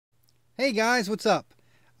Hey guys, what's up?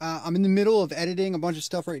 I'm in the middle of editing a bunch of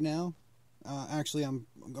stuff right now. Actually, I'm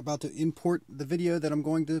about to import the video that I'm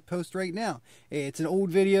going to post right now. It's an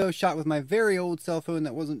old video shot with my very old cell phone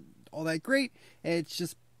that wasn't all that great. It's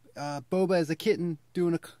just Boba as a kitten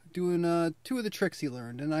doing two of the tricks he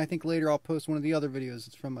learned, and I think later I'll post one of the other videos.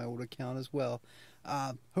 It's from my old account as well.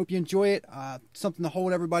 Hope you enjoy it. Something to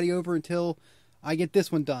hold everybody over until I get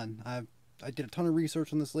this one done. I did a ton of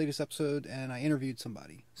research on this latest episode, and I interviewed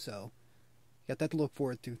somebody, so got that to look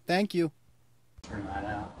forward to. Thank you. Turn that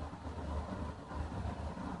out.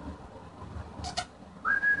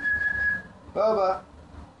 Boba,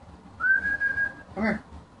 come here.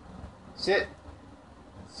 Sit.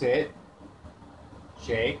 Sit.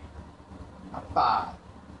 Shake. High five.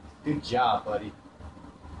 Good job, buddy.